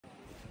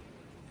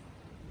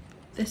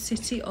The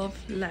city of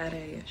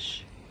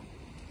Larache.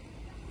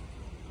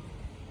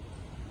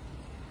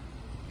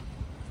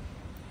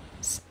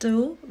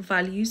 Still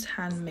values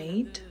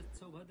handmade.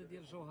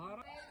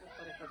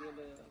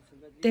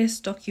 This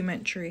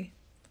documentary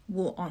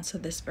will answer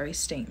this very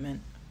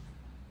statement.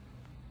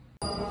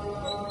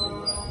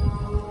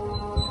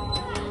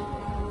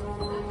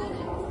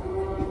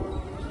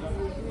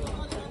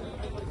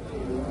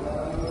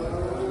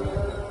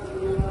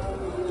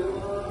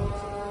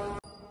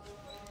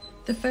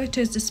 The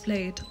photos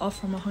displayed are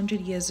from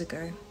 100 years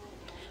ago,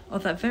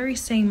 of that very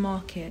same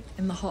market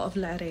in the heart of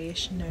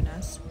Larache known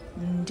as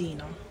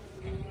Medina.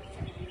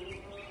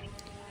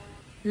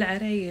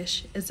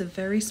 Larache is a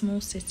very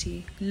small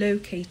city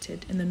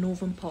located in the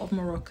northern part of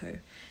Morocco,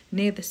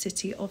 near the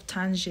city of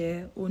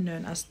Tangier, or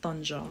known as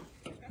Tanja.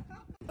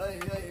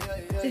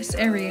 This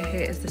area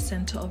here is the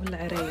centre of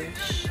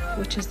Larache,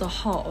 which is the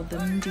heart of the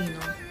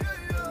Medina.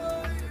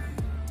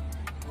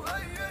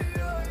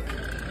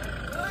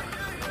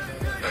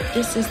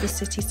 This is the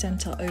city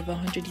centre over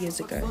 100 years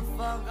ago.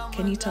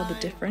 Can you tell the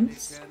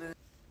difference?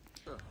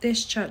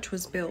 This church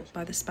was built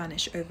by the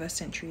Spanish over a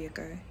century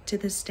ago. To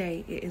this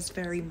day, it is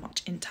very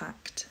much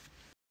intact.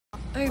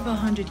 Over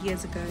 100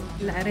 years ago,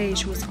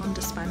 Larache was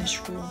under Spanish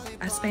rule,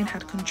 as Spain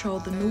had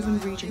controlled the northern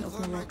region of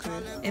Morocco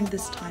in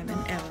this time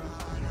and era.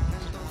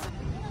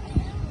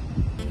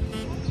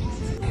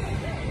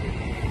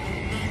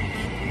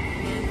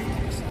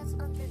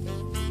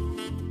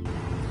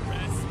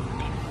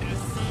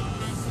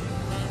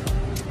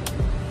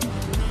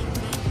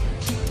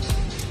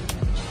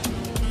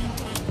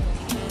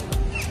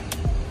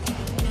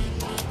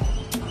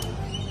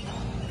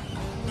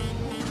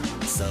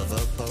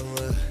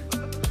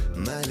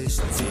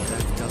 معليش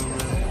نسيتك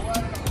تمرة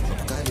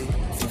بقالي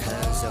في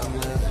حاجة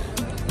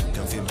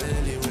كان في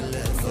بالي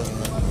ولا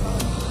فما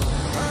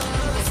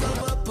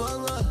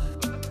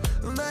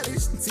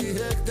معليش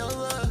نسيتك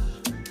تمرة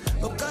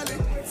بقالي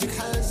في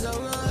حاجة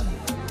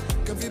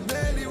كان في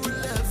بالي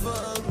ولا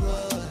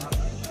فما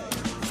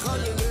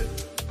خليني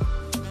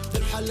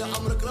الحل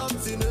عمرك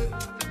رمزيني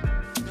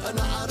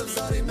أنا عارف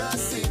صاري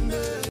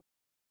ناسيني.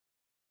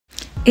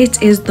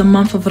 It is the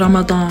month of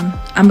Ramadan.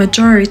 A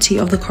majority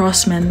of the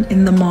craftsmen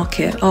in the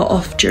market are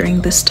off during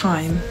this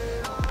time.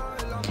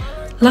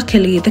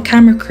 Luckily, the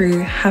camera crew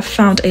have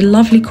found a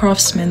lovely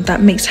craftsman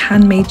that makes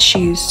handmade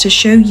shoes to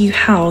show you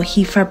how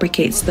he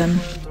fabricates them.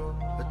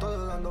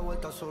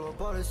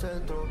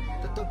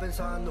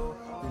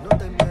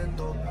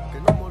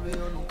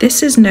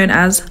 This is known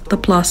as the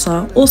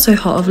Plaza, also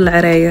heart of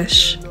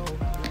Larache.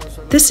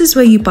 This is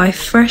where you buy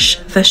fresh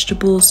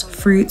vegetables,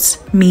 fruits,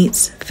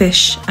 meats,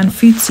 fish and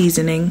food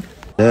seasoning.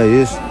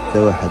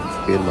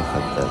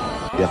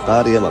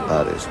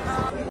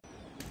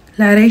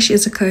 Larache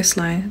is a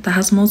coastline that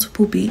has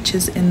multiple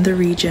beaches in the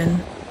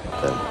region.